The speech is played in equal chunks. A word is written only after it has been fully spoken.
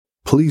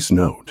Please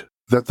note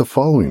that the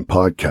following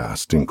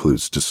podcast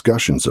includes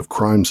discussions of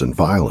crimes and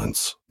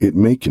violence. It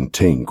may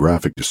contain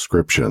graphic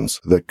descriptions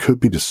that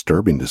could be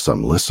disturbing to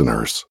some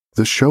listeners.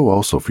 The show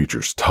also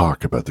features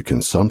talk about the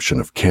consumption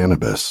of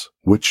cannabis,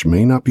 which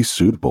may not be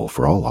suitable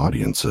for all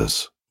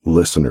audiences.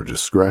 Listener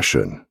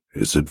discretion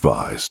is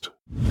advised.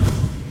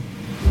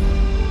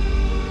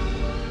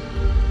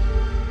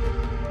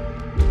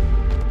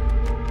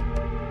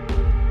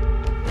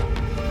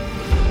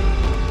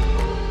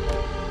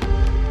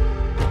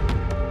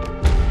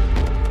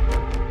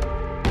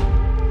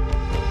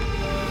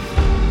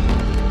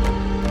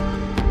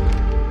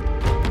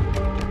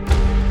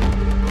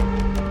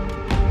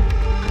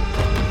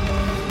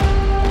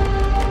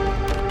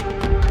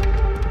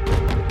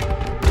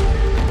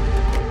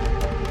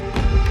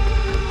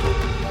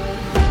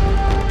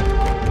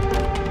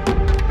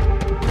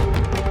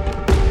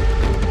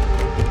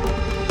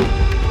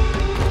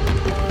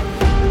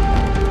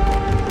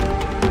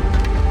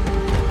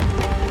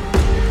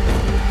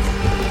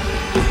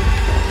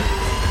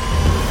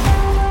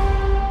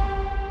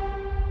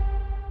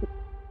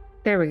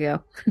 There we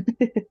go.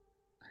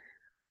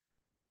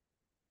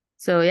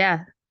 So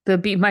yeah,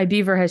 my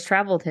beaver has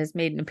traveled has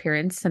made an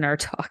appearance in our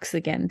talks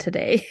again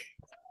today.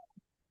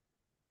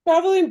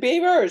 Traveling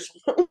beavers.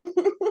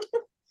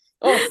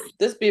 Oh,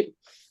 this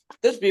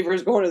beaver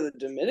is going to the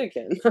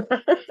Dominican.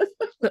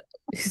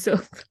 So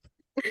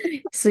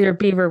your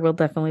beaver will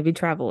definitely be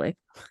traveling.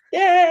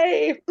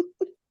 Yay!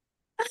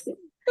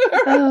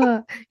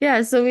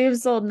 Yeah, so we have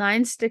sold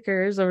 9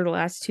 stickers over the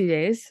last 2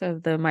 days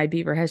of the My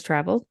Beaver Has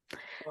Traveled.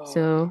 Oh.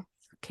 So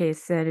in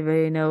case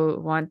anybody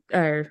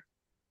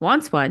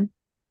wants one,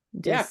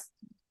 just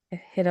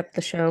hit up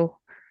the show.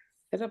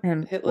 Hit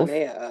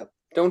Linnea up.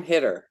 Don't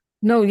hit her.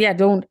 No, yeah,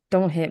 don't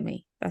hit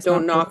me.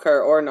 Don't knock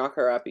her or knock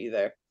her up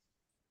either.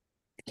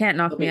 Can't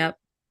knock me up.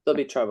 There'll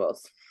be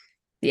troubles.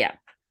 Yeah.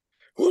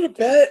 What a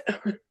bet.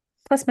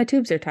 Plus my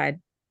tubes are tied.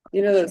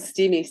 You know those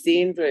steamy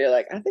scenes where you're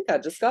like, I think I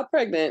just got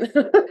pregnant.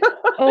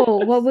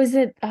 Oh, what was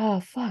it? Oh,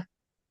 fuck.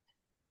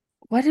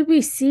 What did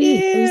we see?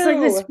 Ew. It was like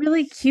this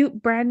really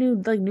cute, brand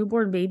new, like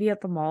newborn baby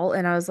at the mall.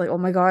 And I was like, oh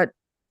my God.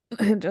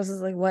 And Jess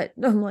is like, what?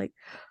 And I'm like,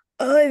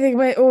 oh, I think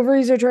my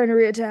ovaries are trying to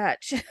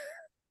reattach. Oh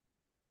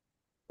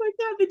my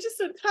God, they just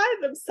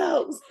untied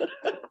themselves.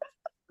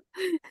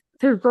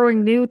 They're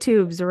growing new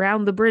tubes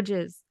around the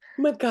bridges.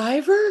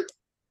 MacGyver?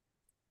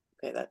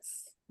 Okay,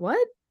 that's...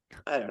 What?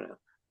 I don't know.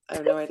 I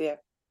have no idea.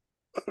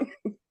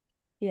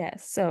 Yeah,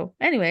 so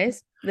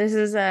anyways, this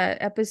is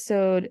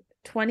episode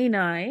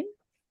 29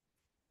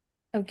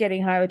 of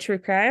Getting High with True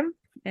Crime.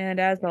 And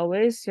as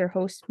always, your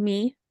host,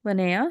 me,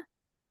 Linnea,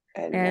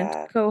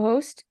 and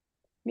co-host,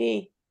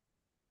 me,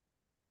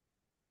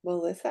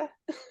 Melissa.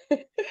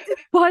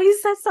 Why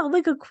does that sound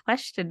like a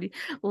question?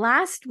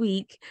 Last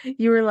week,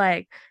 you were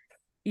like,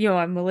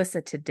 I'm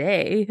Melissa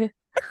today.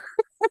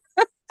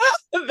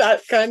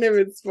 That kind of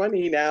is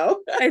funny now.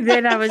 And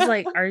then I was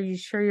like, are you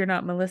sure you're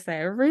not Melissa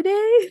every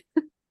day?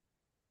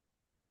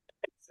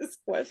 Just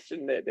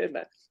questioned it, didn't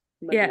I?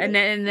 Yeah, and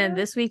then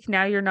this week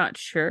now you're not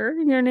sure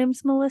your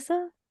name's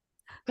Melissa?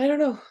 I don't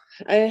know.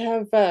 I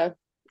have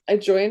I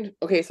joined.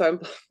 Okay, so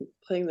I'm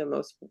playing the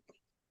most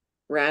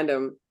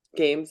random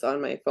games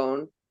on my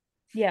phone.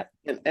 Yep.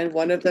 And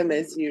one of them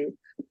is you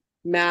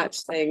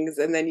match things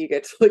and then you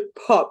get to like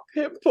pop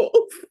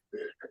pimples.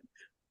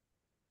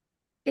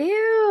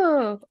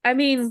 Ew. I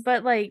mean,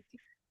 but like,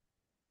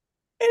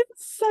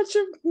 it's such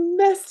a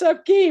messed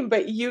up game,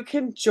 but you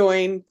can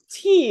join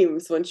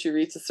teams once you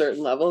reach a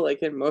certain level,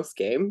 like in most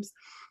games.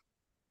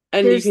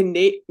 And you can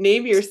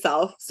name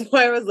yourself. So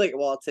I was like,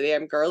 well, today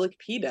I'm Garlic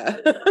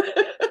Pita.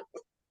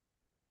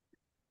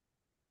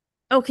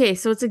 Okay,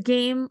 so it's a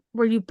game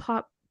where you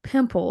pop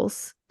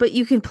pimples, but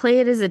you can play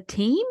it as a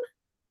team?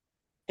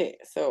 Okay,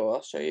 so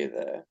I'll show you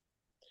the...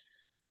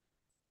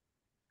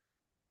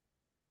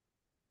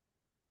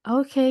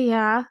 Okay,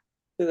 yeah.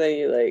 So then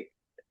you like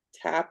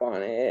tap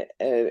on it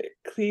and it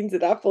cleans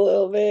it up a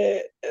little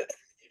bit.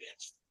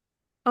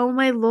 Oh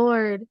my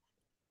Lord.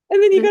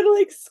 And then you gotta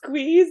like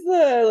squeeze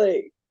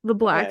the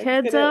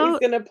blackheads out.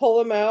 He's gonna pull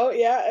them out.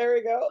 Yeah, there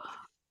we go.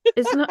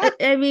 It's not,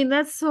 I mean,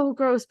 that's so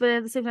gross, but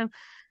at the same time,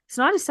 it's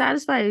not as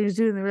satisfying as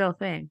doing the real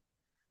thing.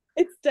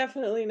 It's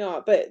definitely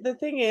not. But the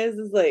thing is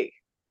like,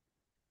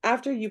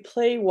 after you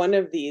play one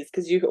of these,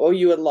 because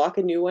you unlock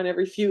a new one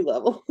every few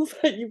levels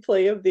that you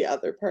play of the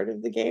other part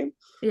of the game.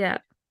 Yeah.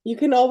 You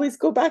can always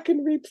go back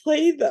and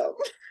replay them.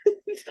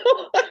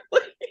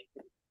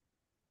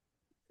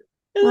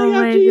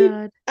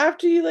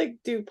 After you like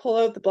do pull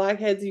out the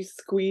blackheads, you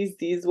squeeze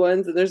these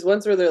ones, and there's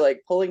ones where they're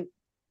like pulling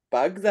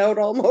bugs out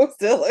almost.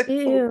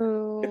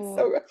 Ew. It's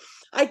so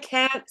I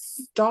can't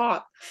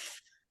stop.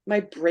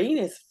 My brain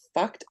is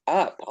fucked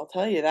up. I'll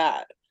tell you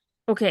that.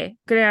 Okay,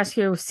 gonna ask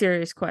you a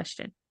serious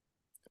question.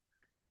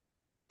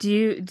 Do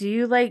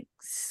you like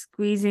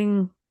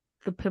squeezing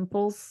the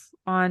pimples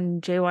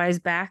on JY's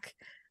back?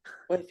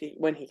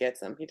 When he gets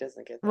them, he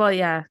doesn't get them. Well,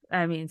 yeah,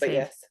 I mean, but same,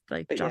 yes,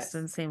 like but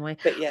Justin, yes. same way.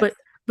 But yes.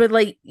 But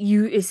like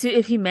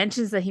if he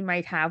mentions that he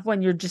might have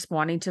one, you're just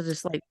wanting to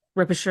just like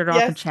rip a shirt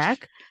off and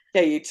check.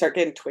 Yeah, you start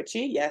getting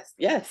twitchy.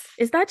 Yes.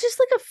 Is that just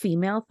like a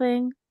female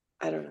thing?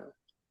 I don't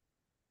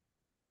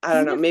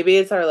know. Maybe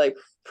it's our like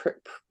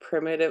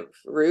primitive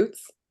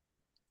roots.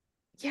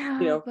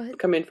 Yeah,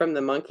 coming from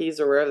the monkeys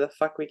or wherever the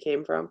fuck we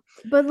came from.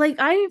 But like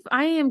I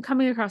am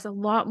coming across a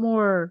lot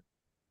more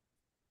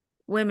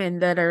women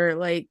that are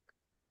like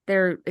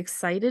they're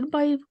excited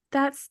by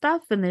that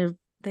stuff and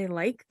they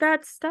like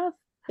that stuff.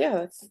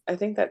 Yeah, I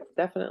think that's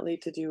definitely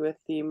to do with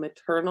the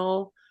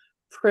maternal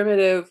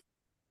primitive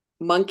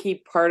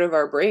monkey part of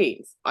our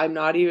brains. I'm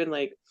not even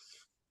like,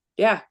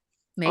 yeah,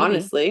 maybe.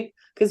 Honestly,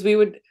 because we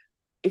would,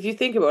 if you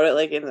think about it,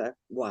 like in the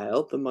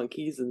wild, the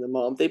monkeys and the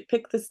mom, they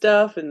pick the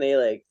stuff and they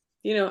like,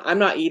 I'm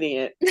not eating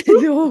it.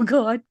 Oh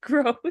God,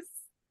 gross.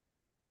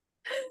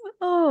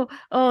 Oh,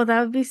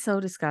 that would be so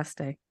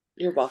disgusting.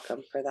 You're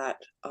welcome for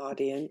that,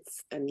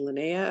 audience and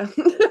Linnea.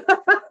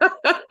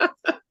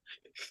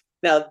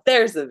 Now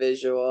there's a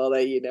visual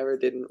that you never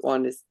didn't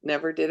want to see.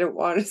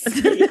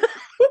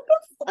 What the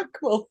fuck,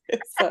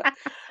 Melissa?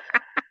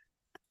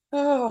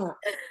 Oh,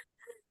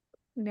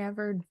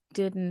 never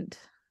didn't.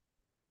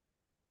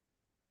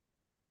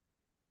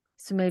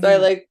 So maybe I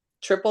like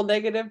triple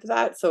negative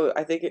that. So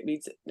I think it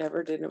means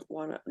never didn't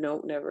want to.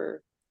 No,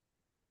 never.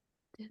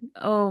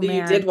 Oh, so man.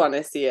 You did want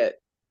to see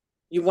it.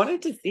 You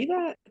wanted to see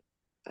that?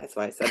 That's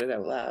why I said it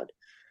out loud.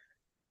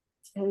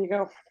 There you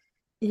go.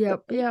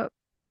 Yep.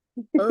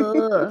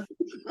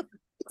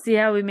 See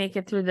how we make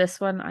it through this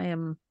one? I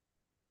am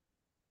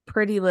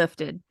pretty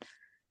lifted.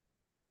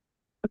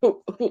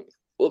 We'll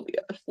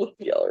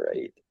be all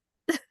right.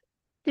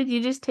 Did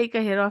you just take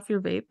a hit off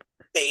your vape?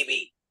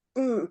 Baby.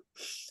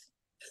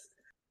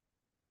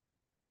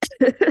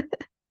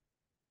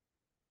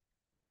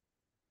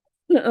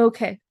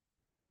 Okay.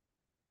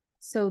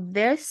 So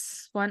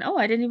this one,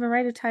 I didn't even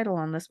write a title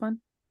on this one.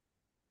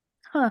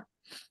 Huh.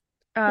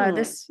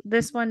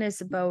 This one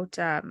is about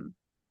it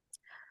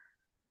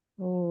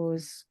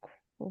was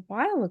a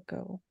while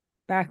ago,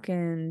 back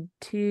in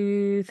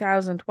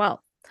 2012.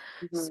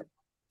 So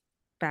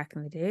back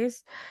in the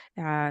days,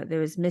 there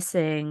was a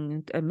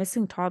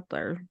missing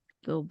toddler,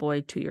 little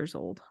boy, 2 years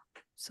old.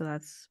 So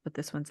that's what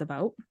this one's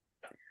about.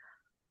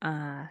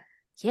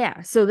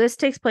 Yeah, so this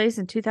takes place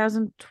in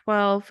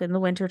 2012 in the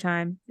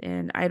wintertime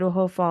in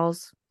Idaho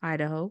Falls,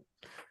 Idaho.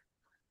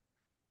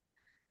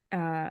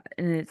 And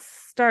it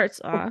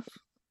starts off.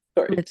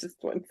 Sorry, just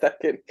 1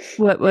 second.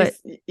 What?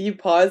 You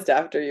paused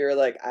after you were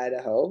like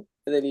Idaho,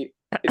 and then you.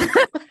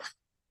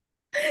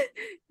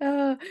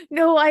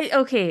 No,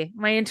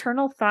 my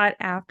internal thought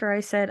after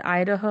I said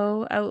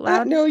Idaho out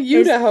loud. No,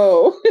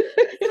 Idaho.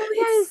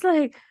 It's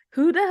like,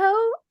 who the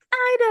ho?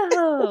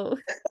 Idaho.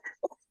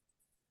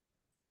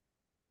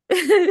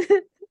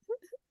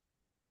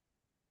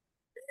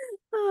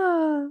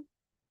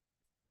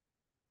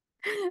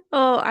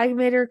 I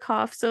made her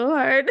cough so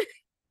hard.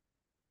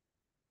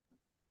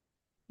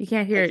 You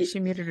can't hear it.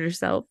 She muted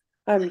herself.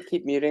 I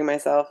keep muting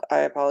myself. I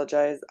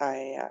apologize.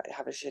 I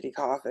have a shitty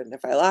cough, and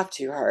if I laugh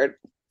too hard,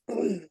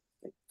 it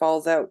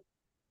falls out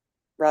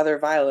rather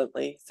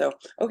violently. So,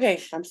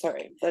 okay, I'm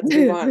sorry. Let's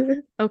move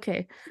on.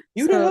 Okay.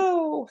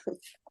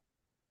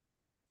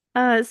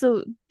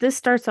 So this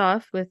starts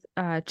off with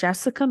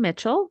Jessica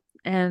Mitchell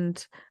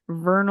and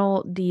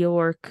Vernal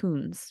DeOrr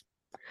Coons.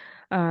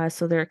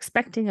 So they're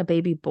expecting a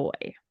baby boy.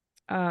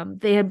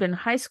 They had been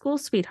high school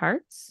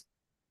sweethearts.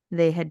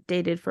 They had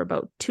dated for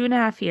about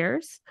 2.5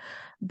 years,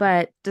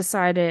 but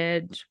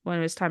decided when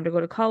it was time to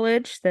go to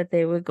college that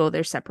they would go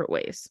their separate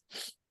ways.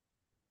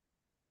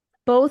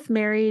 Both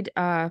married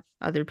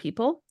other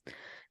people,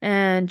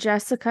 and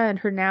Jessica and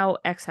her now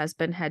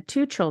ex-husband had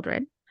 2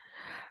 children.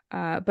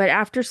 But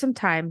after some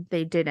time,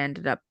 they did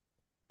ended up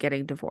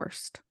getting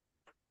divorced.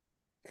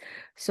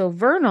 So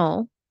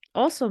Vernal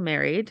also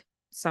married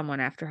someone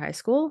after high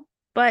school,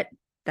 but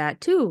that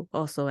too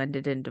also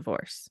ended in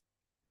divorce.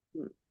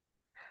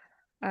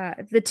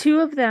 The 2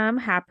 of them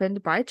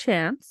happened by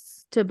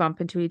chance to bump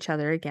into each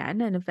other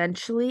again and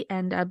eventually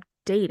end up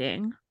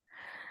dating,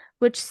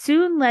 which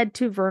soon led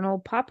to Vernal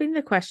popping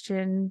the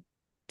question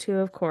to,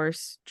 of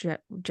course,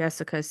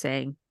 Jessica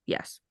saying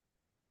yes.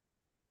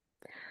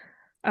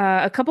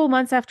 A couple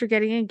months after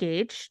getting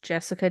engaged,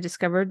 Jessica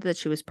discovered that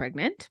she was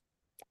pregnant,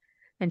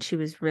 and she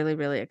was really,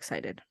 really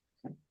excited.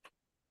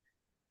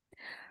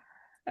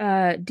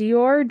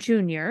 DeOrr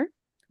Jr.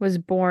 was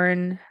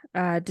born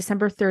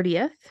December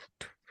 30th,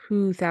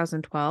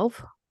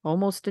 2012,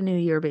 almost a New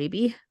Year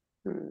baby.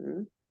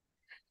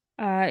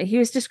 He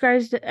was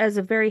described as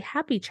a very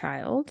happy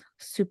child,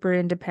 super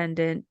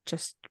independent,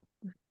 just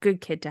good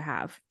kid to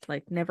have,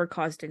 like never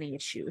caused any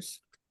issues.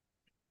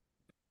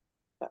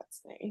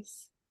 That's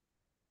nice.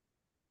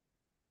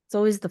 It's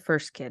always the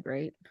first kid,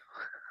 right?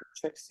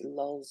 Trixie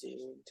lulls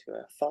you into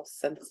a false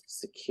sense of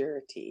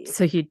security.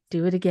 So you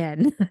do it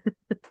again.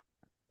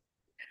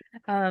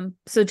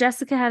 So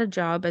Jessica had a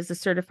job as a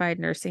certified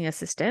nursing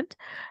assistant,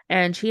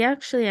 and she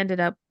actually ended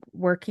up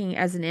working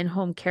as an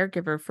in-home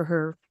caregiver for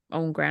her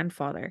own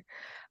grandfather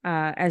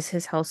as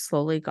his health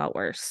slowly got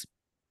worse.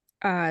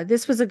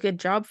 This was a good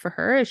job for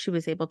her as she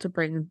was able to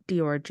bring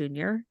DeOrr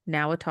Jr.,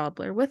 now a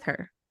toddler, with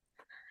her.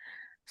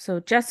 So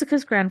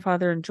Jessica's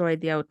grandfather enjoyed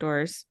the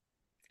outdoors,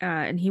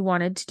 and he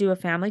wanted to do a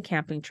family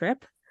camping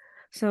trip.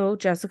 So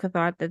Jessica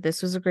thought that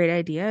this was a great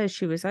idea, as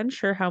she was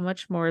unsure how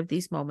much more of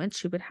these moments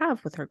she would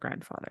have with her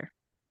grandfather.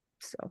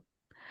 So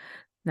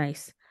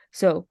nice.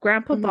 So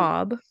Grandpa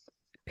Bob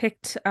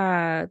picked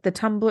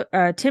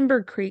the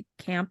Timber Creek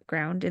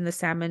campground in the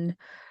Salmon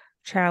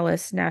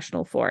Chalice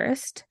National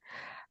Forest,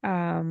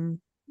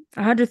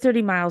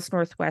 130 miles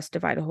northwest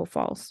of Idaho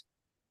Falls.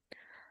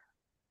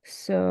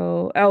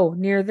 So,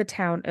 near the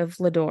town of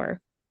Lador.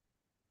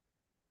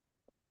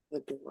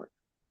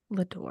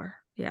 Lador,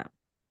 yeah.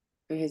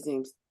 His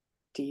name's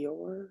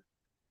DeOrr?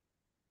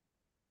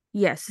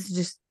 Yes, it's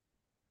just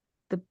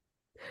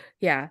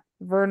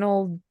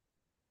Vernal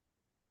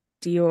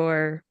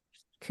DeOrr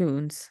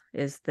Coons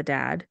is the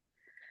dad.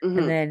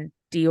 And then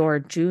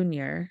DeOrr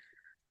Jr.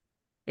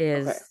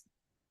 is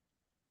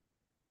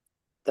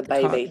the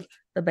baby.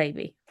 The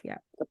baby, yeah.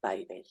 The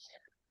baby.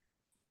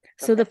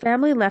 So the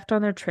family left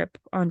on their trip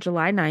on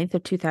July 9th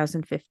of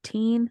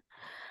 2015.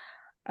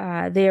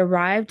 They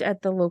arrived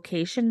at the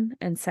location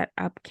and set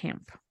up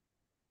camp.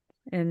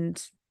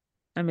 And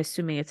I'm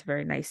assuming it's a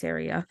very nice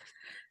area.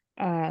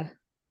 The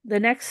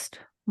next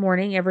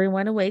morning,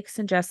 everyone awakes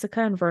and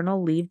Jessica and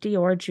Vernal leave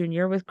DeOrr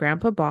Jr. with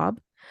Grandpa Bob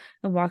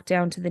and walk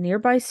down to the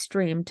nearby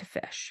stream to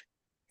fish.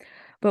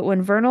 But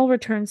when Vernal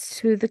returns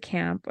to the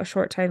camp a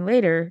short time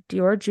later,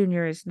 DeOrr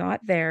Jr. is not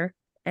there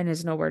and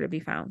is nowhere to be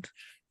found.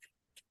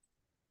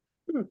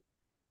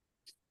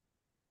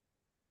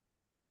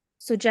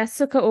 So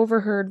Jessica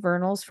overheard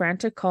Vernal's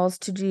frantic calls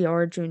to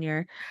DeOrr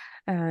Jr.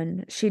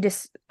 and she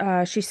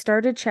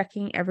started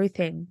checking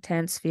everything,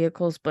 tents,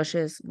 vehicles,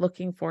 bushes,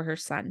 looking for her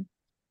son.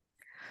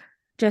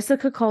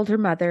 Jessica called her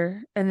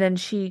mother, and then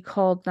she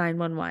called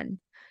 911.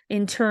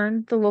 In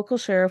turn, the local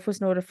sheriff was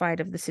notified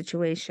of the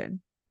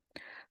situation.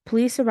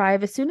 Police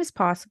arrive as soon as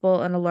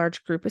possible and a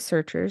large group of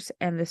searchers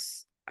and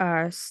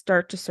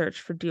start to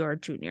search for DeOrr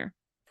Jr.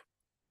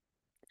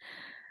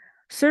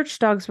 Search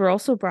dogs were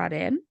also brought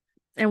in,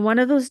 and one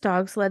of those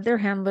dogs led their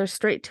handler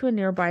straight to a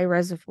nearby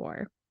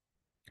reservoir.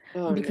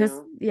 Because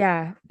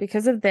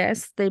of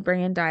this, they bring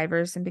in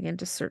divers and begin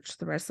to search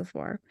the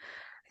reservoir.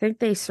 I think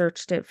they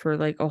searched it for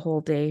like a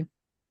whole day,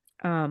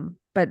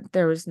 but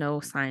there was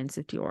no signs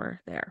of DeOrr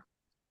there.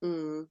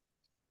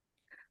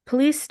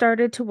 Police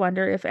started to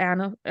wonder if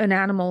an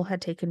animal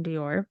had taken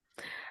DeOrr,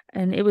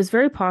 and it was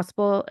very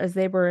possible as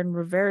they were in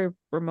a very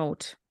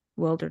remote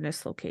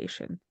wilderness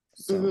location.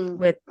 So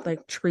with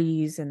like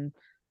trees and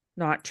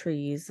not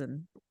trees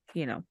and,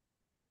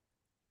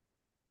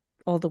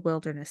 all the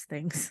wilderness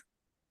things.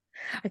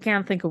 I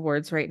can't think of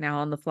words right now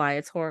on the fly.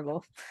 It's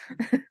horrible.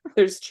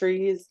 There's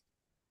trees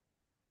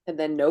and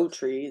then no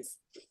trees.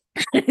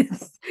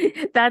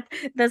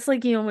 That's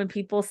like, when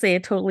people say a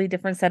totally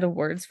different set of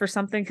words for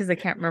something because they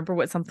can't remember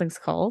what something's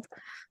called.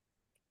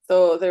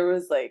 So there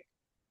was like,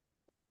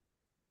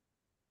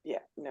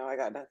 I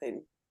got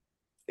nothing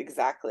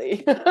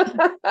exactly.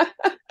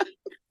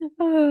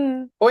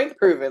 Point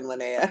proven,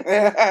 Linnea.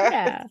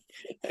 Yeah.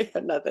 I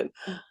got nothing.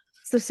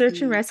 So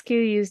search and rescue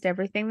used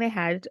everything they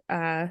had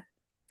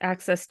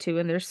access to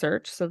in their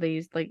search. So they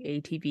used like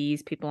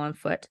ATVs, people on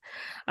foot.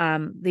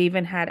 They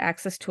even had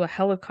access to a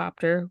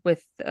helicopter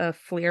with a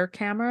flare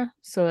camera.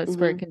 So it's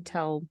where it can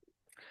tell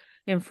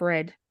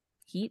infrared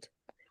heat.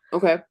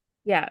 Okay.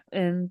 Yeah,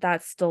 and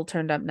that still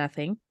turned up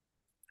nothing.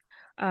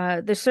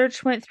 The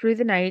search went through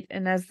the night,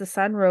 and as the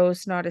sun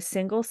rose, not a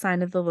single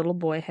sign of the little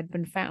boy had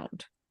been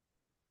found.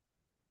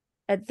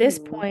 At this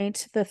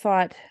point, the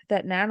thought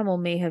that an animal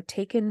may have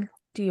taken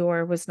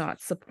DeOrr was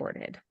not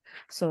supported.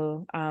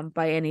 So,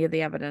 by any of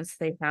the evidence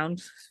they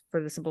found,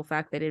 for the simple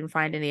fact they didn't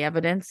find any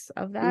evidence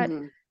of that.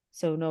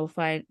 So no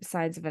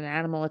signs of an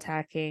animal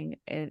attacking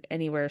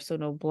anywhere. So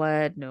no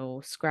blood,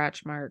 no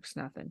scratch marks,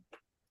 nothing.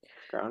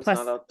 Ground's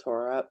not all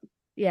tore up.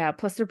 Yeah,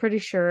 plus they're pretty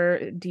sure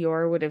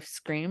DeOrr would have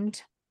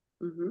screamed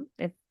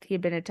if he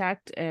had been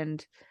attacked.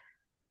 And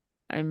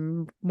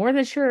I'm more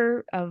than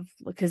sure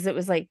because it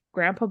was like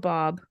Grandpa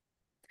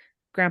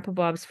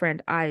Bob's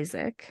friend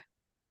Isaac,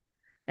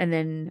 and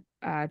then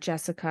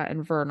Jessica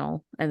and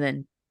Vernal, and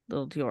then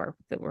little DeOrr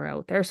that were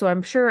out there. So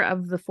I'm sure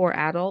of the 4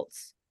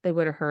 adults, they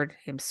would have heard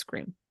him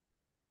scream.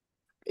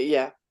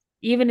 Yeah.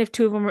 Even if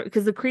 2 of them were,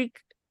 because the creek,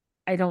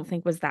 I don't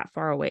think was that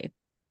far away.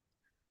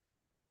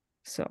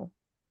 So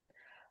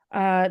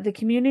the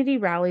community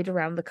rallied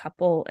around the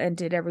couple and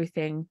did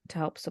everything to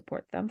help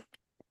support them.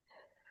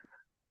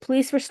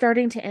 Police were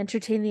starting to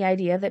entertain the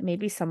idea that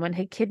maybe someone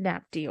had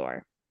kidnapped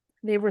DeOrr.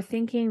 They were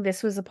thinking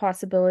this was a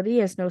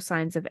possibility as no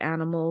signs of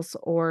animals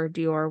or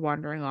DeOrr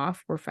wandering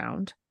off were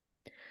found.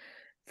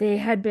 There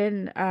had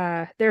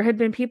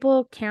been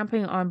people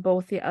camping on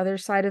both the other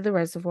side of the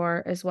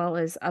reservoir as well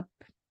as up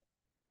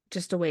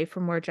just away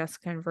from where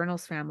Jessica and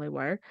Vernal's family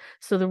were.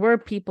 So there were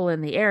people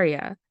in the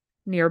area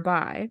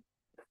nearby.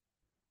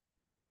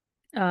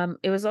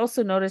 It was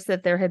also noticed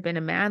that there had been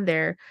a man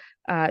there,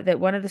 that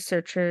one of the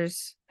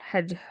searchers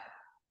had,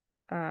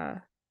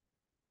 that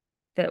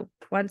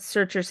once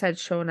searchers had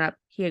shown up,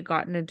 he had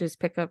gotten into his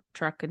pickup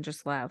truck and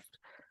just left.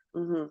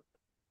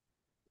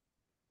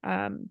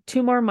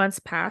 2 more months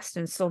passed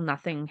and still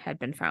nothing had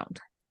been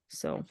found.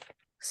 So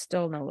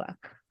still no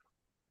luck.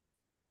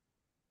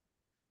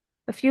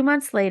 A few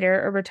months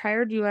later, a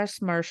retired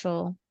U.S.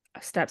 Marshal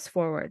steps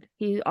forward.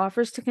 He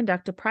offers to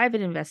conduct a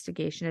private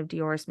investigation of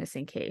DeOrr's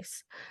missing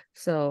case.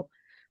 So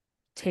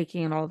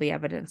taking in all the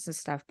evidence and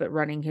stuff, but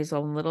running his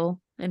own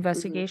little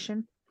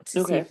investigation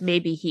to see if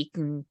maybe he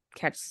can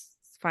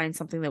find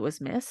something that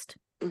was missed.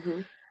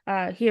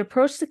 He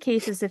approached the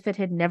case as if it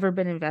had never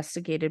been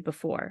investigated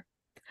before,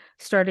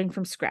 starting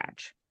from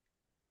scratch.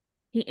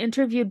 He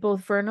interviewed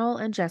both Vernal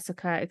and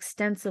Jessica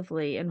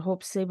extensively in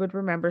hopes they would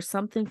remember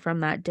something from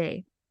that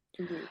day.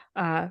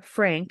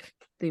 Frank,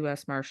 the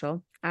U.S.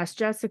 Marshal, asked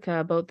Jessica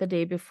about the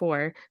day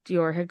before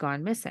DeOrr had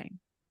gone missing.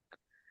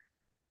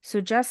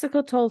 So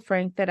Jessica told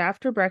Frank that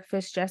after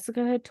breakfast,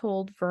 Jessica had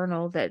told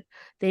Vernal that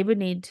they would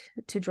need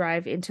to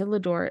drive into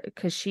Lador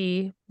because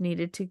she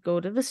needed to go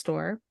to the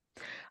store.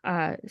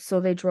 So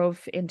they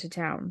drove into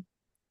town.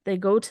 They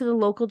go to the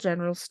local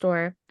general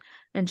store,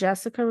 and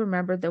Jessica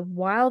remembered that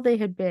while they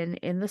had been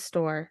in the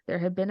store, there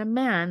had been a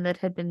man that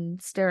had been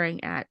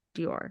staring at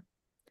DeOrr.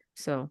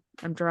 So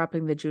I'm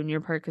dropping the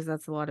junior part because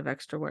that's a lot of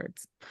extra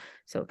words.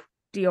 So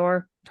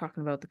DeOrr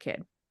talking about the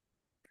kid.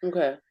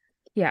 Okay.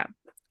 Yeah.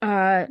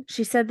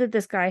 She said that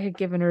this guy had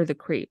given her the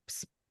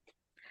creeps.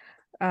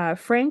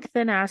 Frank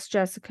then asked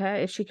Jessica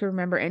if she could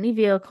remember any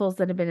vehicles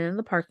that had been in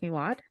the parking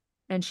lot,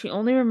 and she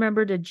only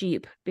remembered a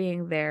Jeep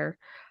being there,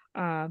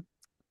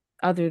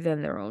 other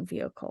than their own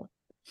vehicle.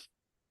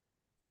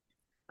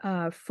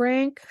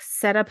 Frank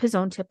set up his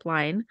own tip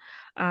line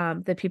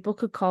that people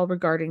could call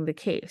regarding the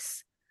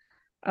case.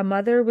 A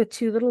mother with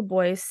 2 little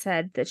boys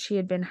said that she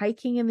had been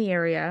hiking in the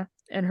area,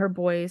 and her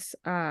boys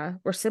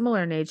were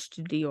similar in age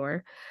to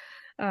DeOrr.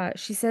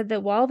 She said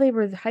that while they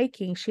were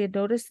hiking, she had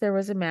noticed there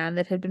was a man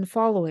that had been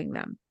following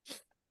them.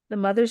 The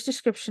mother's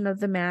description of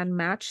the man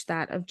matched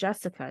that of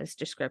Jessica's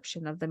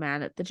description of the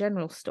man at the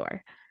general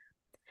store.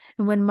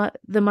 And when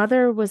the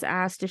mother was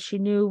asked if she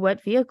knew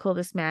what vehicle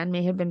this man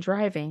may have been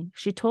driving,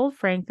 she told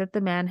Frank that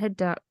the man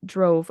had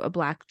drove a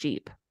black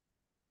Jeep.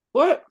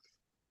 What?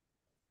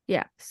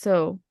 Yeah,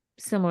 so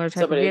similar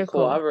type Somebody of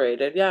vehicle.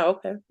 corroborated. Yeah,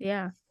 okay.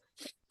 Yeah.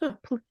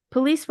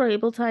 Police were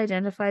able to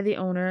identify the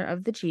owner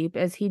of the Jeep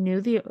as he knew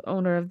the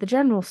owner of the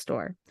general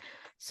store.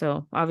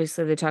 So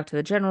obviously they talked to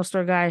the general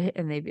store guy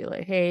and they'd be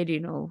like, hey, do you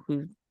know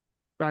who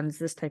runs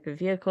this type of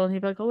vehicle? And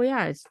he'd be like, oh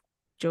yeah, it's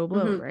Joe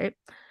Blow, right?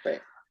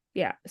 Right.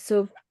 Yeah.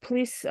 So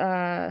police,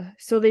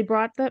 so they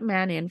brought that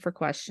man in for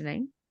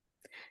questioning,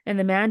 and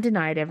the man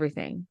denied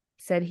everything,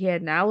 said he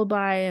had an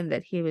alibi and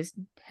that he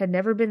had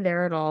never been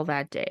there at all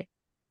that day.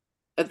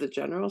 At the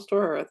general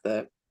store or at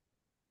the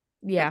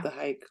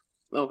hike?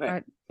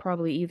 Okay.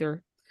 Probably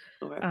either.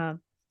 Okay.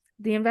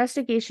 The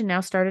investigation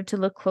now started to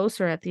look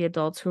closer at the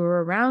adults who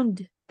were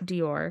around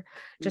DeOrr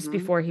just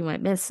before he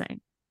went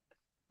missing.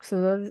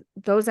 So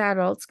those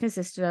adults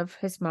consisted of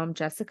his mom,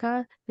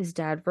 Jessica, his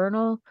dad,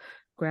 Vernal,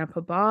 Grandpa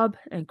Bob,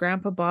 and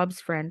Grandpa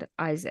Bob's friend,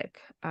 Isaac,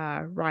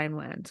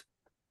 Rhineland.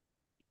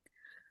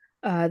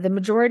 The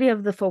majority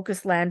of the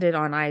focus landed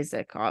on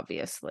Isaac,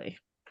 obviously,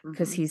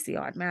 because he's the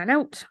odd man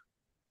out.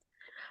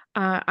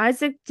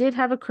 Isaac did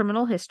have a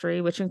criminal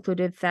history, which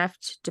included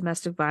theft,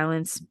 domestic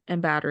violence,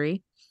 and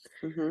battery.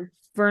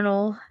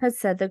 Vernal had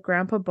said that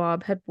Grandpa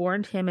Bob had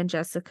warned him and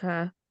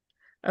Jessica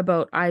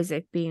about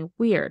Isaac being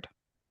weird.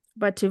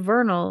 But to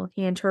Vernal,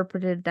 he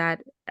interpreted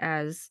that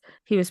as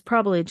he was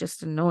probably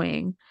just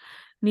annoying.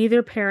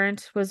 Neither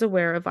parent was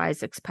aware of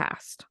Isaac's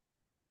past.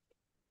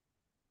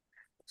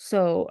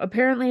 So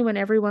apparently when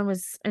everyone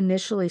was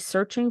initially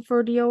searching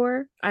for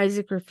DeOrr,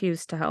 Isaac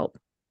refused to help.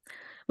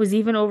 Was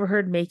even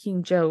overheard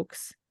making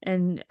jokes.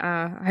 And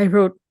I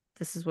wrote,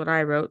 this is what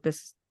I wrote.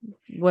 This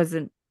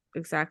wasn't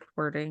exact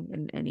wording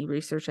in any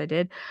research I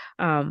did.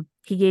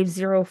 He gave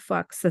 0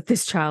 fucks that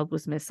this child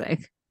was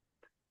missing.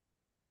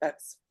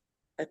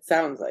 It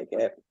sounds like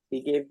it.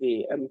 He gave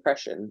the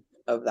impression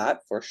of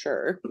that for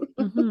sure.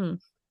 Need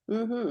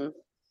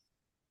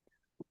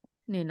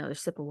another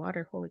sip of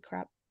water. Holy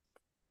crap.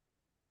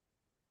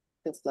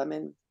 This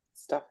lemon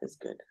stuff is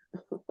good.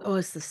 Oh,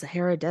 it's the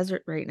Sahara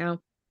Desert right now.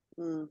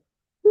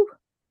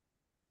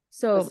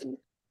 So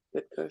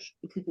good kush.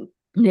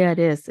 Yeah, it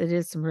is. It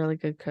is some really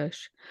good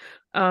kush.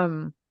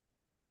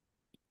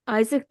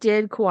 Isaac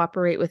did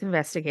cooperate with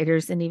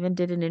investigators and even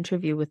did an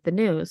interview with the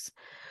news.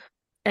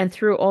 And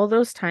through all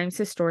those times,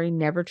 his story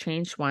never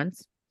changed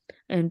once.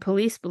 And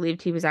police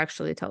believed he was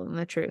actually telling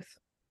the truth.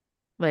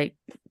 Like,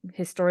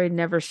 his story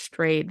never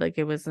strayed. Like,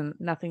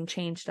 nothing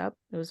changed up.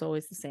 It was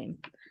always the same.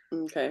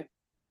 Okay.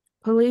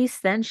 Police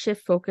then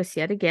shift focus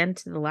yet again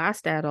to the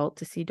last adult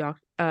to see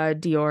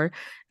DeOrr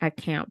at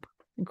camp,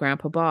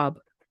 Grandpa Bob.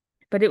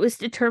 But it was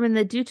determined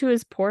that due to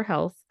his poor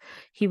health,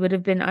 he would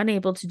have been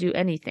unable to do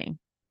anything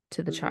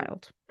to the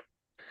child.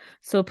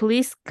 So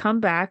police come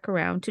back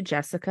around to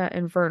Jessica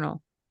and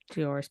Vernal,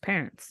 DeOrr's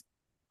parents.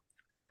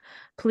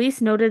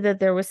 Police noted that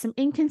there was some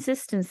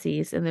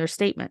inconsistencies in their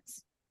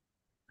statements,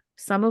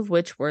 some of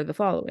which were the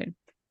following.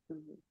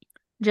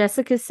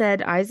 Jessica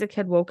said Isaac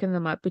had woken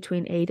them up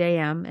between 8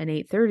 a.m. and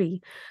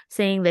 8:30,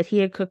 saying that he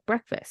had cooked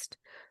breakfast.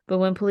 But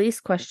when police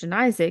questioned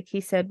Isaac,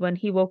 he said when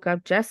he woke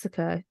up,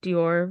 Jessica,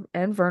 DeOrr,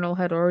 and Vernal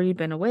had already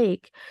been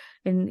awake.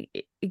 And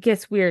it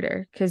gets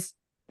weirder because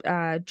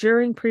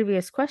during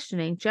previous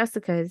questioning,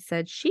 Jessica had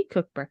said she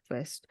cooked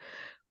breakfast,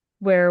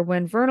 where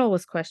when Vernal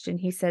was questioned,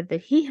 he said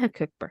that he had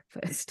cooked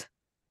breakfast.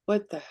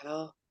 What the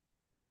hell?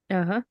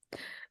 Uh-huh.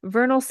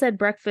 Vernal said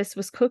breakfast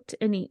was cooked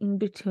and eaten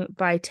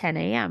by 10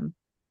 a.m.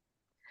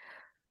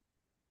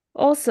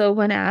 Also,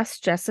 when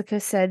asked, Jessica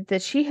said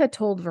that she had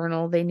told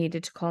Vernal they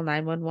needed to call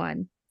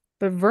 911,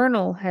 but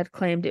Vernal had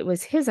claimed it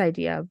was his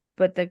idea,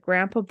 but that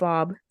Grandpa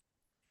Bob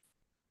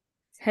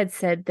had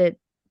said that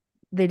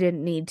they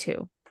didn't need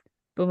to.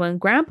 But when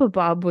Grandpa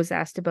Bob was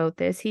asked about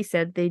this, he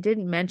said they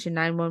didn't mention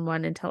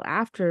 911 until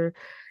after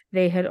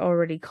they had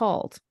already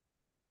called.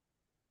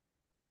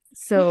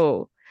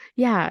 So,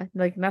 yeah,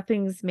 like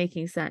nothing's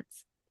making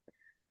sense.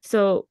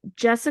 So,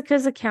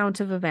 Jessica's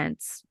account of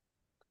events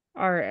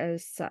are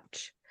as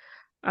such.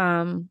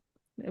 Around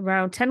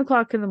 10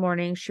 o'clock in the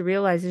morning, she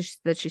realizes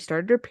that she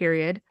started her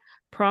period,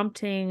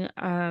 prompting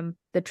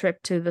the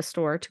trip to the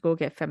store to go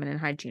get feminine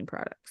hygiene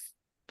products.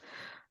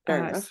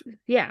 Fair enough.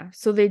 Yeah,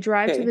 so they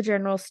drive to the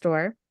general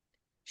store.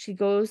 She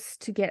goes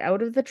to get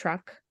out of the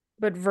truck,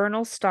 but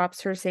Vernal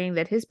stops her, saying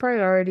that his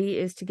priority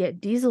is to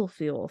get diesel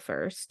fuel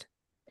first.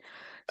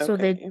 So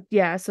they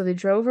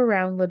drove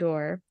around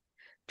DeOrr,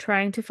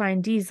 trying to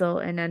find diesel,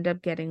 and end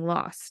up getting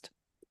lost.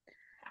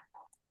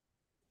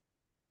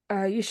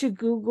 You should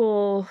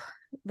Google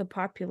the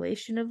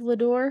population of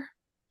DeOrr.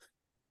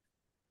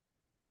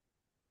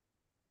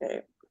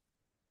 Okay.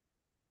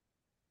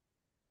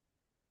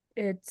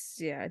 It's,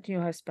 do you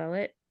know how to spell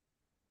it?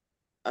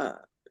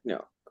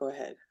 No, go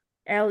ahead.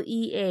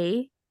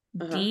 Leadore.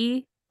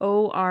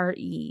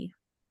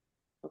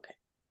 Okay.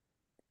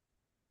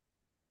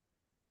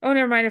 Oh,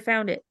 never mind, I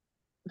found it.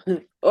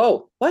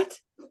 Oh, what?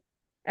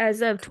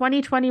 As of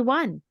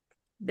 2021,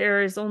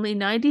 there is only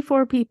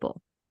 94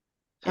 people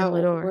in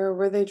DeOrr. Where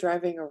were they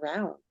driving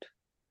around?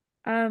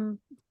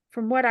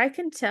 From what I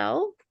can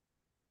tell,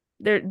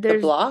 there's the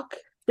block.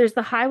 There's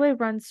the highway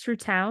runs through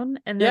town,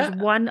 and there's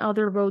one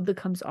other road that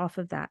comes off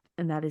of that,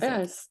 and that is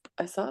it.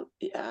 I saw.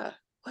 Yeah.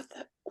 What?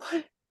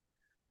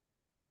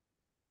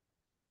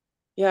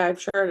 Yeah, I'm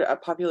sure a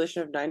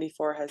population of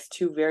 94 has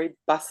 2 very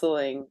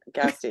bustling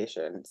gas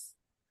stations.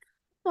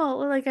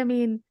 Well, like, I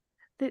mean,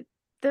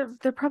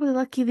 they're probably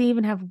lucky they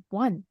even have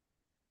one.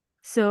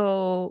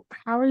 So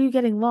how are you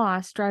getting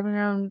lost driving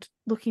around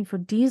looking for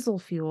diesel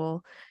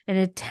fuel in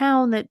a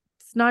town that's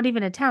not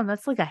even a town?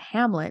 That's like a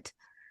hamlet.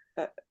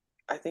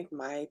 I think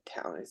my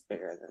town is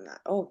bigger than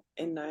that. Oh,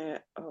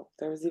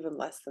 there was even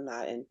less than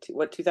that in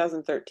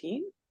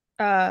 2013?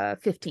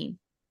 15.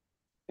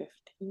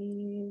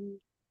 15.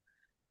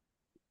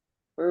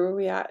 Where were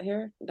we at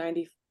here?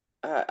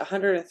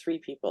 103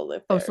 people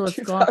live there. So it's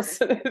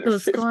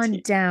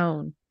gone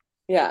down.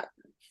 Yeah.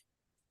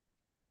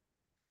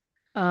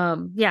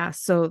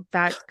 So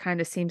that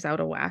kind of seems out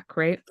of whack,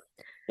 right?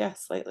 Yeah,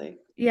 slightly.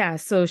 Yeah,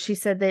 so she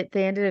said that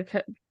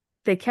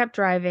they kept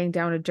driving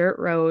down a dirt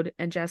road,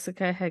 and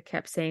Jessica had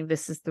kept saying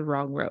this is the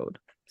wrong road.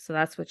 So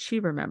that's what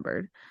she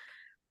remembered.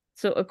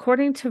 So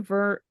according to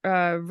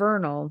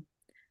Vernal,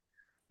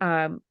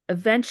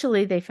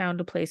 eventually they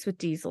found a place with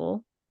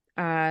diesel,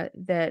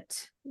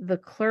 that the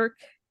clerk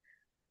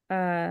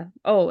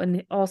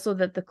and also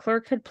that the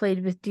clerk had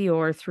played with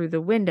DeOrr through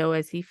the window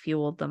as he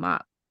fueled them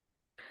up.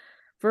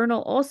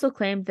 Vernal also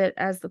claimed that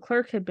as the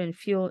clerk had been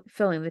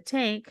filling the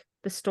tank,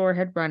 the store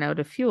had run out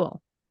of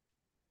fuel.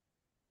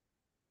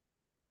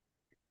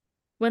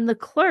 When the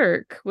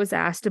clerk was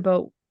asked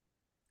about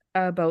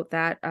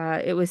that,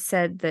 it was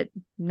said that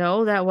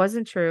no, that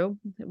wasn't true.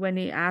 When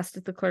he asked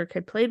if the clerk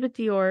had played with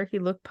DeOrr, he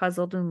looked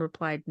puzzled and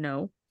replied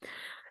no.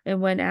 And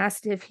when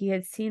asked if he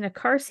had seen a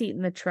car seat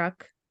in the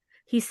truck,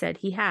 he said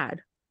he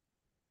had.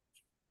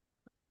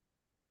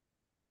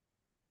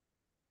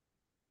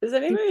 Does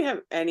anybody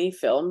have any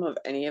film of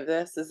any of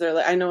this? Is there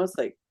I know it's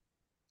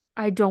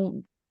I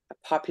don't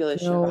a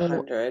population of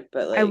 100,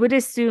 but I would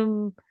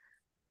assume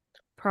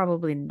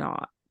probably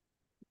not.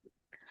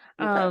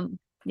 Okay.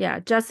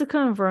 Jessica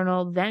and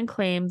Vernal then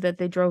claimed that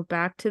they drove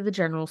back to the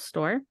general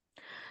store,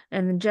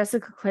 and then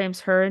Jessica claims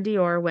her and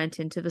DeOrr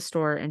went into the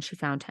store and she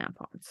found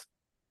tampons.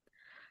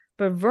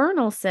 But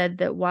Vernal said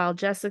that while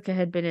Jessica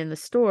had been in the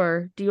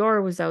store,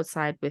 DeOrr was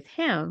outside with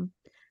him,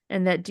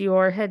 and that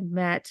DeOrr had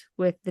met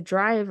with the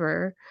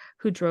driver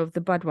who drove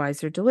the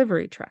Budweiser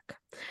delivery truck.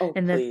 Oh,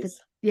 and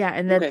please.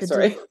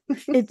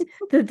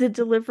 The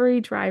delivery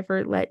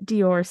driver let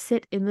DeOrr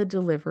sit in the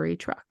delivery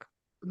truck.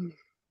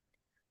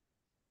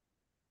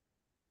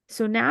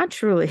 So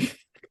naturally,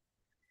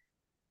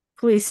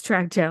 police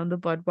tracked down the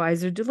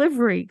Budweiser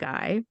delivery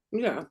guy.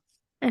 Yeah.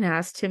 And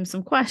asked him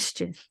some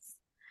questions.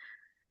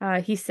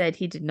 He said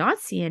he did not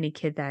see any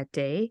kid that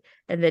day,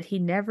 and that he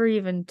never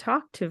even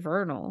talked to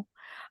Vernal.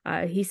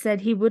 He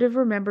said he would have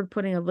remembered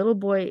putting a little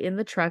boy in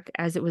the truck,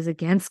 as it was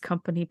against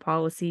company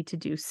policy to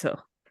do so.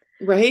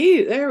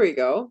 Right? There we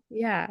go.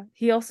 Yeah.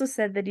 He also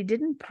said that he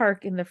didn't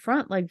park in the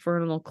front like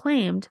Vernal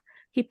claimed.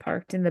 He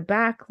parked in the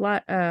back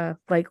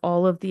like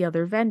all of the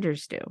other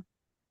vendors do.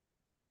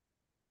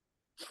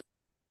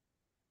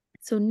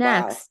 So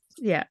next,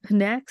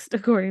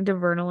 according to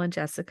Vernal and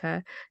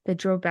Jessica, they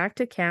drove back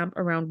to camp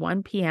around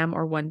 1 p.m.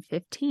 or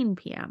 1:15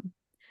 p.m.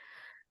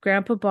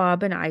 Grandpa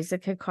Bob and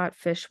Isaac had caught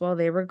fish while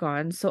they were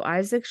gone, so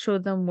Isaac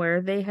showed them where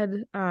they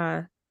had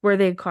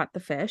caught the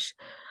fish.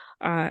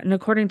 And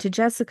according to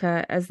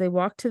Jessica, as they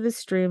walked to the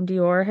stream,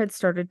 DeOrr had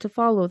started to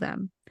follow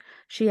them.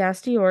 She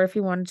asked DeOrr if he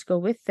wanted to go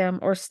with them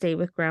or stay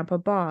with Grandpa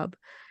Bob,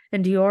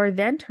 and DeOrr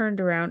then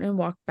turned around and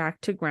walked back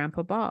to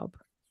Grandpa Bob.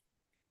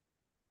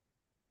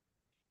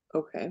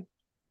 Okay.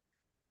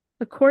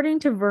 According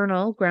to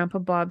Vernal, Grandpa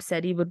Bob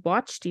said he would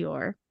watch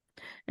DeOrr,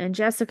 and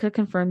Jessica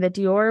confirmed that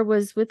DeOrr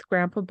was with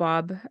Grandpa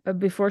Bob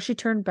before she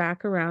turned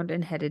back around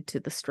and headed to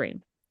the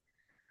stream.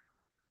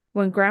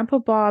 When Grandpa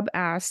Bob was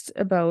asked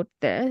about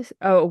this,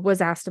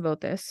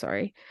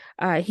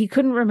 he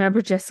couldn't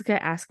remember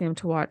Jessica asking him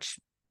to watch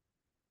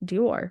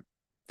DeOrr.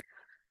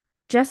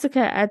 Jessica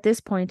at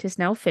this point is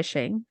now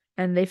fishing,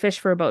 and they fish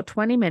for about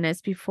 20 minutes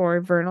before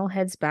Vernal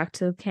heads back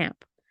to the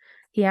camp.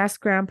 He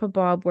asked Grandpa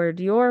Bob where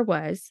DeOrr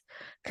was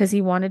because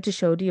he wanted to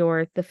show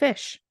DeOrr the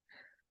fish.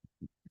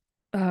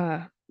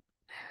 And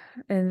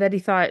that he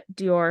thought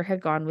DeOrr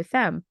had gone with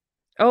them.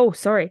 Oh,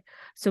 sorry.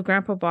 So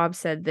Grandpa Bob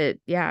said that,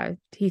 yeah,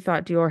 he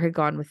thought DeOrr had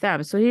gone with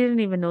them. So he didn't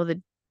even know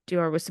that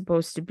DeOrr was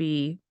supposed to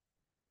be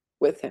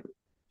with him.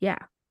 Yeah.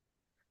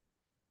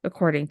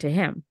 According to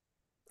him.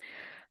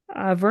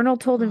 Vernal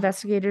told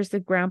investigators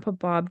that Grandpa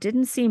Bob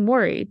didn't seem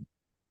worried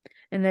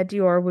and that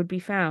DeOrr would be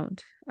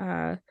found.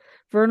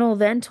 Vernal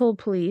then told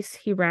police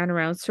he ran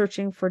around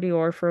searching for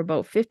DeOrr for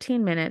about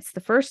 15 minutes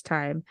the first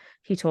time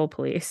he told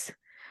police.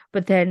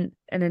 But then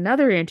in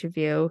another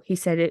interview, he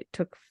said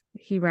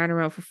he ran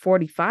around for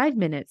 45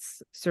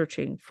 minutes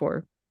searching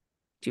for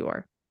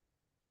DeOrr.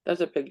 That's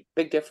a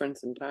big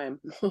difference in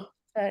time.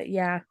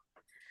 Yeah.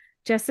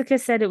 Jessica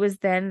said it was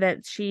then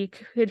that she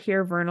could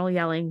hear Vernal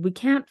yelling, "We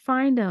can't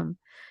find him."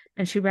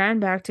 And she ran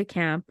back to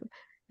camp,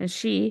 and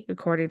she,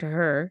 according to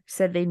her,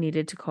 said they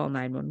needed to call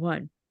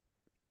 911.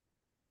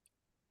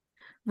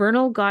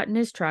 Vernal got in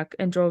his truck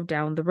and drove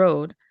down the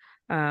road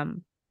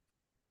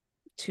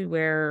to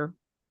where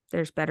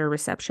there's better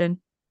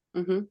reception.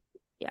 Mm-hmm.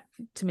 Yeah,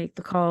 to make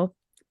the call.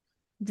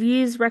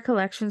 These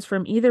recollections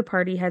from either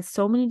party had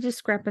so many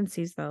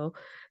discrepancies, though,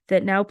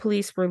 that now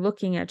police were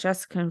looking at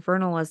Jessica and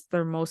Vernal as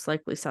their most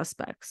likely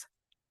suspects.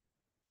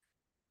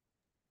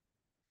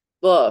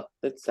 Well,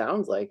 it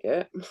sounds like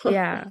it.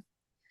 Yeah.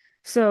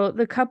 So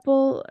the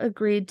couple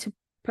agreed to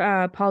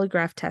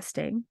polygraph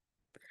testing.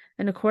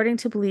 And according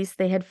to police,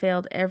 they had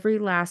failed every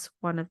last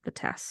one of the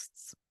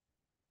tests.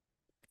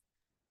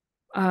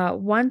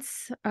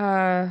 Once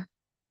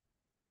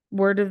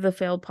word of the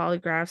failed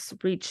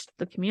polygraphs reached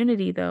the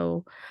community,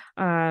 though,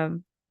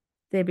 the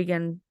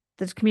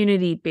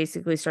community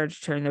basically started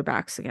to turn their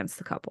backs against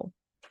the couple.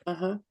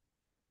 Uh-huh.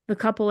 The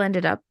couple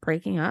ended up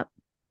breaking up,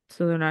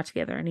 so they're not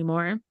together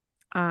anymore.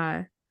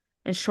 And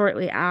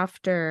shortly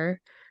after,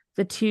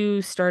 the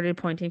two started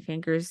pointing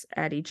fingers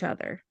at each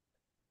other.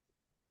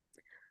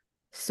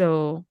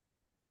 So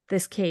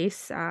this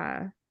case,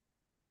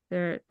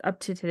 there up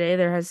to today,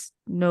 there has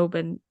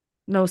been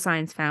no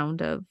signs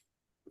found of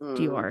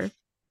DeOrr.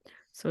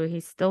 So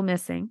he's still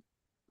missing.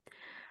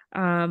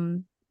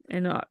 And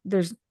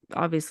there's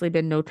obviously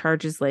been no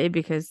charges laid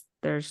because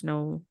there's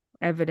no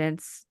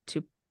evidence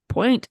to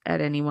point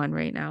at anyone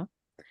right now.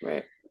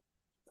 Right.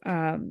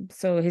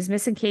 So his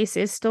missing case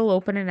is still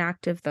open and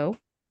active, though.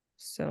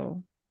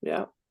 So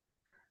yeah,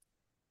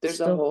 there's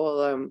a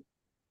whole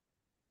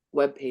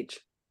webpage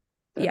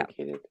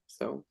dedicated.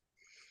 So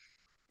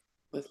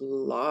with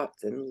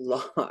lots and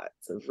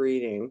lots of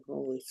reading.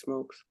 Holy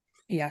smokes!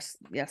 Yes,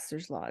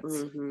 there's lots.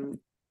 Mm-hmm.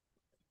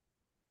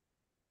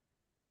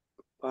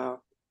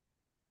 Wow.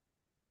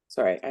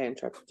 Sorry, I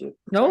interrupted you.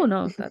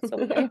 No, that's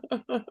okay.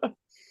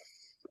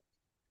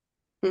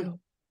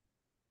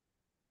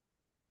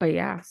 But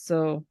yeah,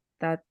 so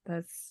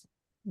that's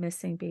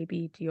missing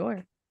baby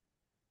DeOrr.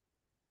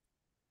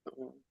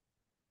 The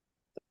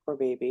poor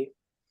baby.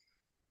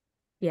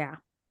 Yeah,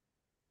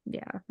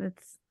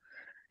 it's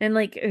and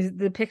like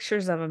the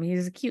pictures of him,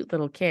 he's a cute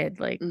little kid.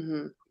 Like,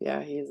 mm-hmm.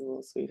 Yeah, he's a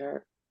little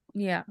sweetheart.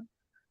 Yeah.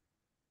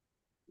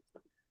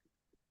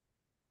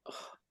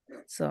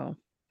 So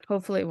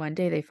hopefully one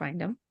day they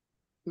find him.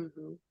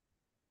 Mm-hmm.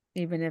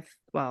 Even if,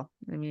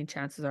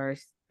 chances are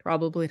he's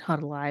probably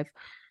not alive.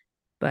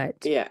 But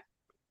yeah,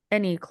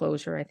 any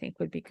closure I think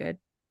would be good.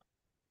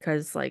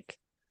 Because like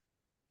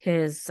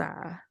his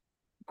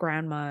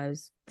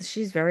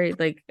she's very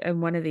like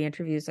in one of the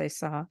interviews I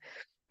saw,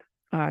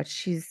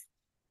 she's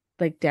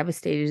like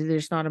devastated.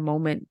 There's not a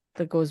moment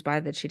that goes by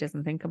that she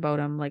doesn't think about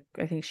him. Like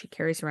I think she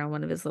carries around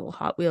one of his little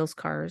Hot Wheels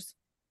cars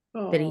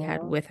that he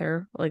had with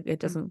her. Like it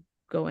doesn't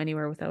go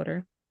anywhere without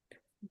her.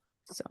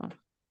 So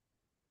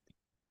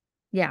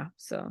yeah,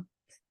 so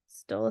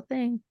still a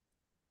thing.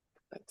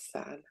 That's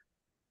sad.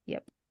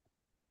 Yep.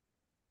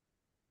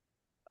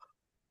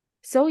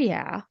 So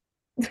yeah.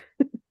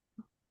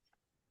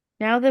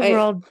 Now that we're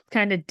all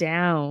kind of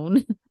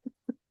down.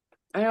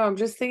 I know, I'm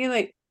just thinking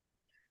like,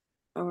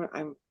 oh,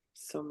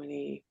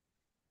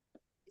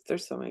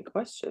 there's so many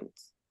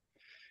questions.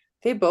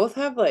 They both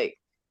have like,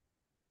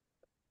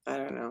 I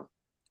don't know.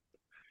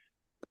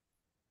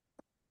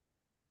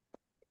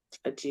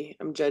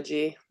 I'm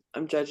judgy.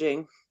 I'm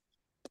judging.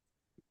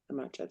 I'm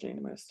not judging.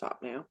 I'm going to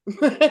stop now.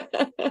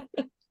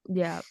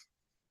 Yeah.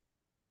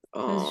 It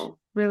was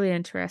really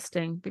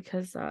interesting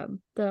because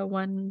the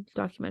one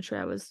documentary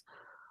I was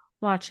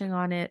watching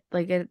on it,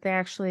 like they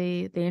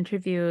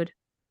interviewed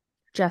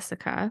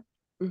Jessica.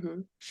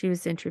 Mm-hmm. She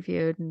was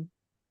interviewed and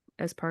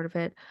as part of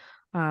it.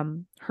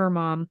 Her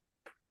mom,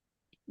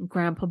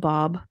 Grandpa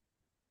Bob.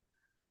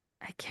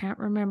 I can't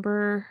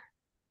remember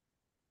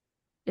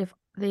if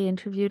they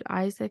interviewed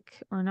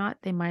Isaac or not.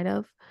 They might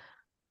have.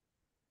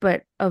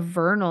 But of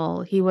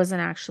Vernal, he wasn't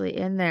actually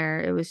in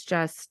there. It was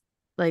just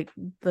like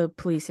the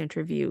police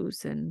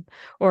interviews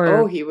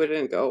Oh, he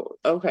wouldn't go.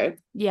 Okay.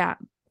 Yeah.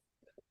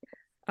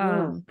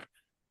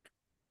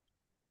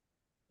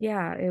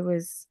 Yeah, it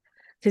was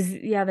because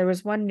there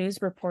was one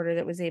news reporter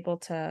that was able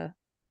to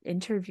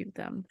interview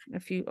them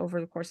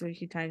over the course of a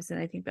few times, and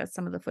I think that's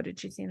some of the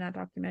footage you see in that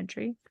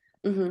documentary.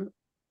 Mm-hmm.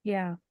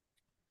 Yeah.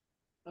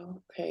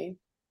 Okay.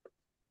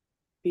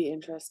 Be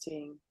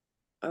interesting.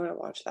 I'm gonna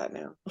watch that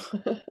now.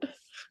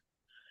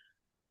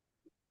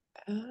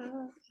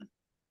 Yeah.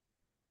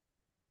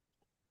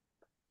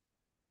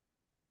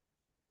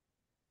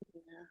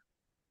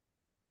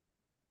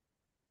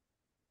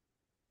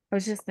 I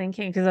was just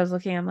thinking because I was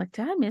looking, I'm like,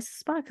 did I miss a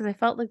spot? Because I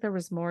felt like there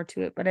was more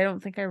to it, but I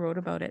don't think I wrote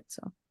about it.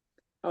 So.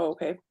 Oh,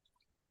 okay.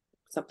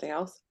 Something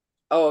else?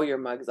 Oh, your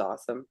mug's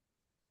awesome.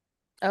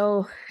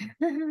 Oh.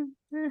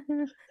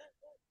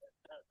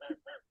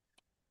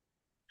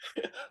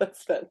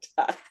 That's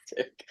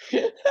fantastic.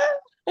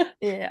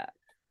 Yeah.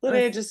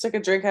 Linnea just took a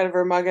drink out of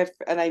her mug,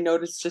 and I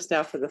noticed just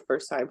now for the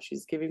first time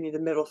she's giving me the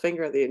middle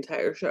finger the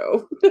entire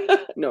show.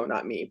 No,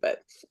 not me, but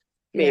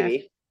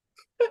maybe.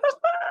 Yeah.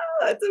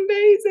 That's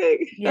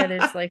amazing. Yeah,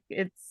 there's like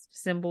it's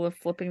symbol of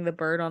flipping the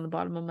bird on the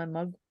bottom of my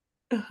mug.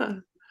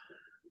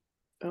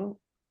 Oh,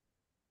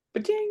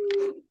 ba-ding.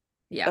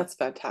 Yeah, that's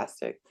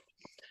fantastic.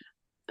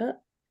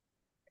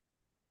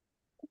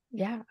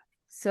 Yeah.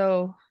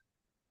 So,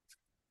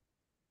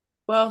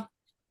 well,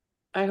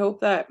 I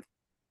hope that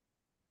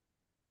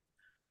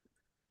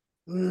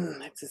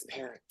that's his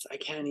parents. I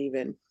can't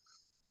even.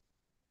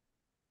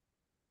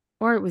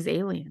 Or it was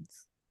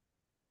aliens.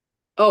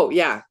 Oh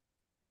yeah,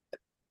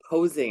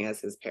 posing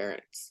as his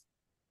parents.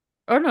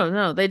 Oh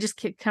no, they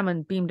just come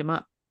and beamed him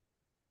up.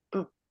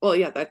 Oh well,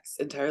 yeah, that's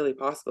entirely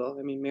possible.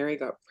 I mean, Mary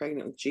got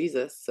pregnant with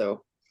Jesus,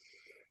 so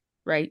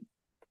right.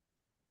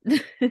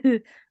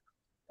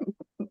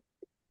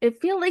 It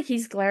feels like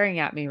he's glaring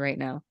at me right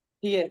now.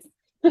 He is.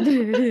 As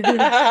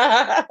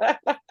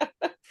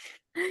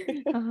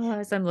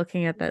I'm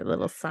looking at that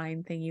little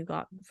sign thing you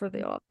got for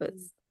the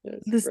office.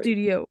 That's the great.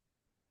 Studio.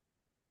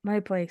 My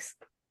place.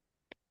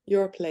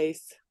 Your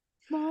place.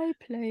 My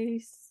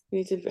place. We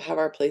need to have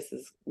our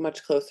places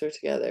much closer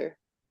together.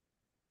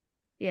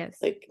 Yes.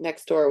 Like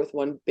next door with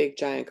one big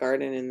giant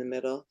garden in the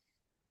middle.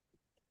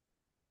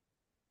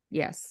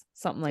 Yes,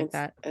 something like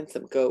that. And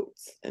some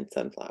goats and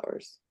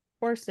sunflowers.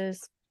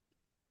 Horses.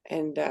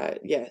 And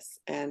yes,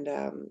 and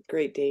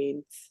Great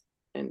Danes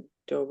and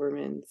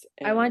Dobermans.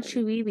 And, I want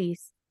Chihuahuas.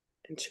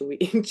 And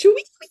Chihuahua.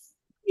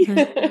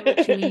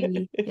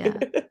 Yeah.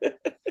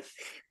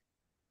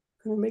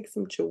 We'll make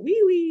some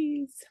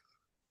Chihuahuas.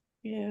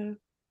 Yeah.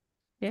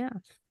 Yeah.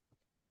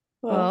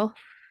 Well.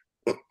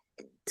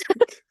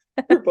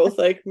 We're both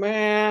like,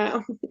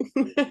 man.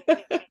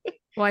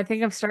 Well, I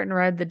think I'm starting to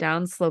ride the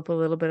downslope a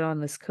little bit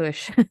on this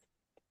Kush.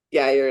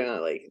 Yeah, you're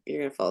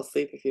gonna fall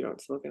asleep if you don't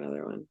smoke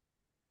another one.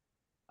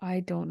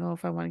 I don't know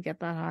if I want to get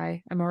that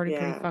high. I'm already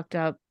pretty fucked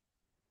up.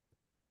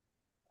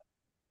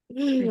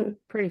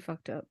 Pretty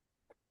fucked up.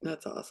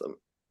 That's awesome.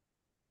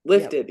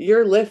 Lifted. Yep.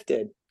 You're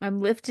lifted. I'm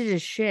lifted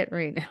as shit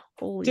right now.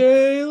 Holy.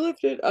 Stay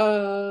lifted.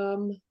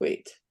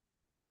 Wait.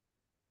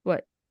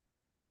 What?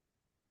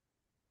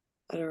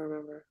 I don't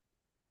remember.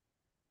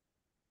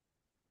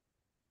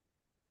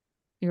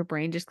 Your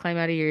brain just climb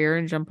out of your ear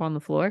and jump on the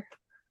floor?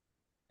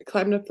 I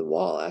climbed up the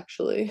wall,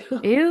 actually.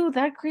 Ew,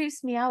 that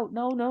creeps me out.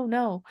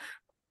 No.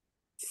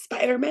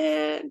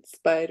 Spider-Man,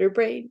 spider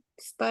brain.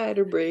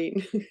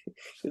 Your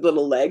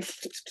little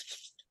legs.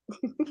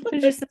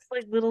 There's just this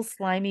like little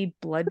slimy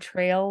blood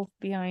trail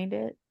behind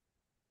it.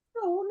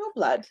 No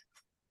blood.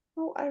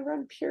 Oh, I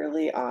run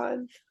purely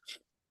on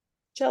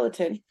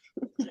gelatin.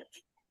 I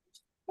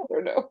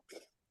don't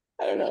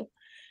know.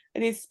 It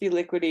needs to be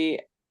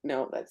liquidy.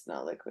 No, that's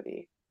not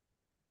liquidy.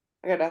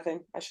 I got nothing.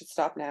 I should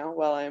stop now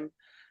while I'm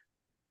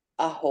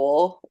a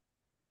whole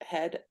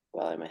head.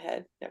 While I'm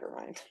ahead. Never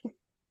mind.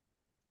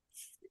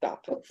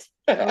 Stop it.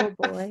 Oh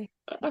boy.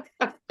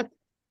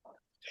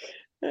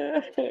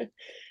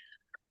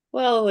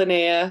 Well,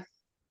 Linnea,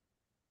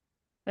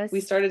 we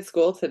started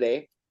school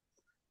today.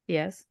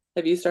 Yes.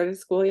 Have you started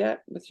school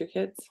yet with your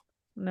kids?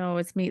 No,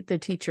 it's meet the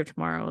teacher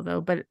tomorrow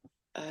though, but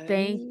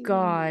thank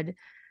God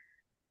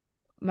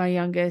my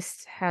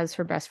youngest has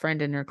her best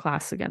friend in her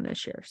class again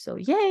this year. So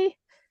yay.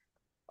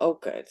 Oh,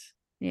 good.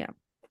 Yeah.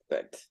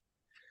 Good.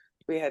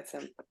 We had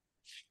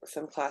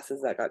some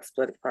classes that got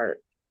split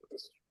apart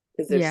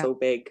because they're so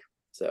big.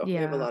 So we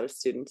have a lot of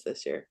students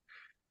this year.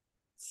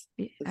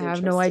 I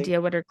have no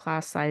idea what her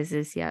class size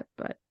is yet,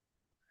 but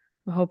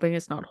I'm hoping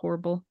it's not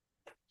horrible.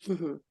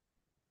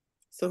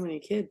 So many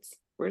kids.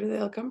 Where do they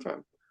all come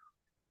from?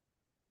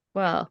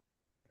 Well,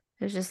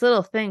 there's this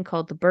little thing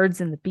called the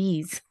birds and the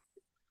bees.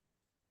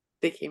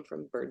 They came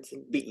from birds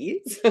and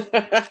bees.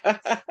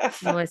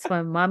 No, it's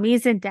when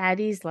mummies and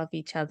daddies love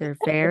each other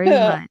very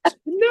much.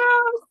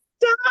 No,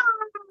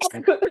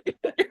 stop!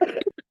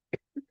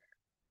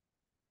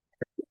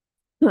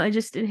 I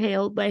just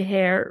inhaled my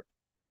hair.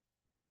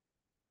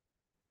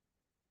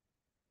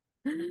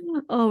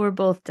 Oh, we're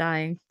both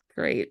dying.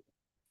 Great.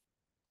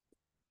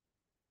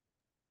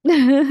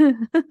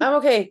 I'm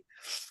okay.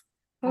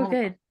 Oh,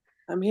 good.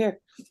 I'm here.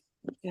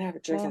 I'm gonna have a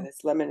drink of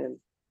this lemon and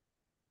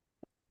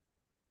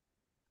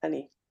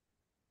honey.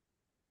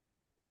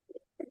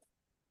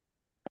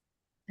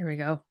 There we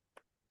go.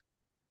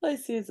 I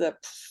see it's up.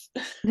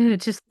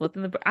 Just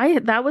flipping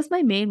the. That was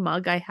my main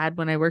mug I had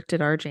when I worked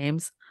at R.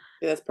 James.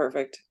 Yeah, that's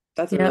perfect.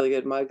 That's a really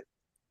good mug.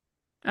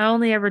 I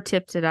only ever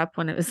tipped it up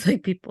when it was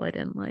like people I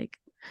didn't like.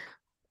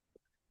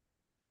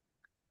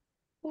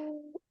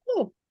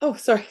 Oh,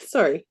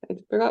 sorry. I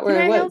forgot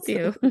where I was. Help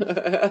you?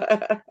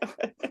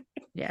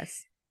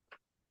 Yes.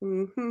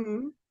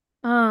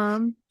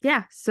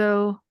 Yeah,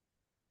 so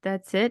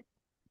that's it.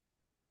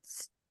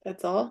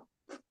 That's all.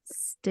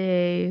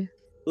 Stay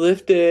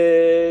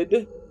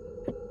lifted.